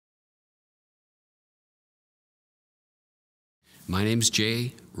My name's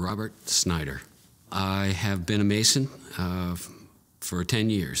J. Robert Snyder. I have been a Mason for 10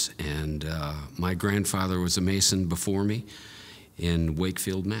 years, and my grandfather was a Mason before me in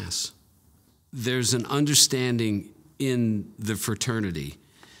Wakefield, Mass. There's an understanding in the fraternity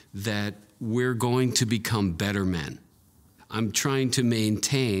that we're going to become better men. I'm trying to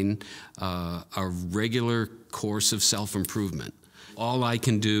maintain a regular course of self-improvement. All I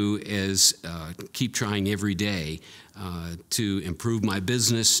can do is keep trying every day to improve my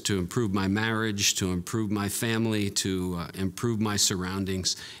business, to improve my marriage, to improve my family, to improve my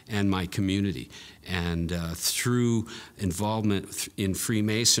surroundings and my community. And through involvement in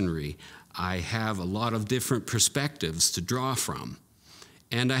Freemasonry, I have a lot of different perspectives to draw from.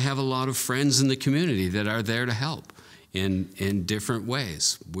 And I have a lot of friends in the community that are there to help in different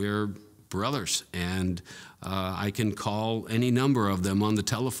ways. We're brothers, and I can call any number of them on the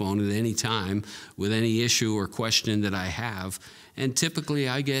telephone at any time with any issue or question that I have, and typically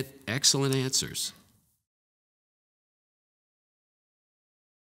I get excellent answers.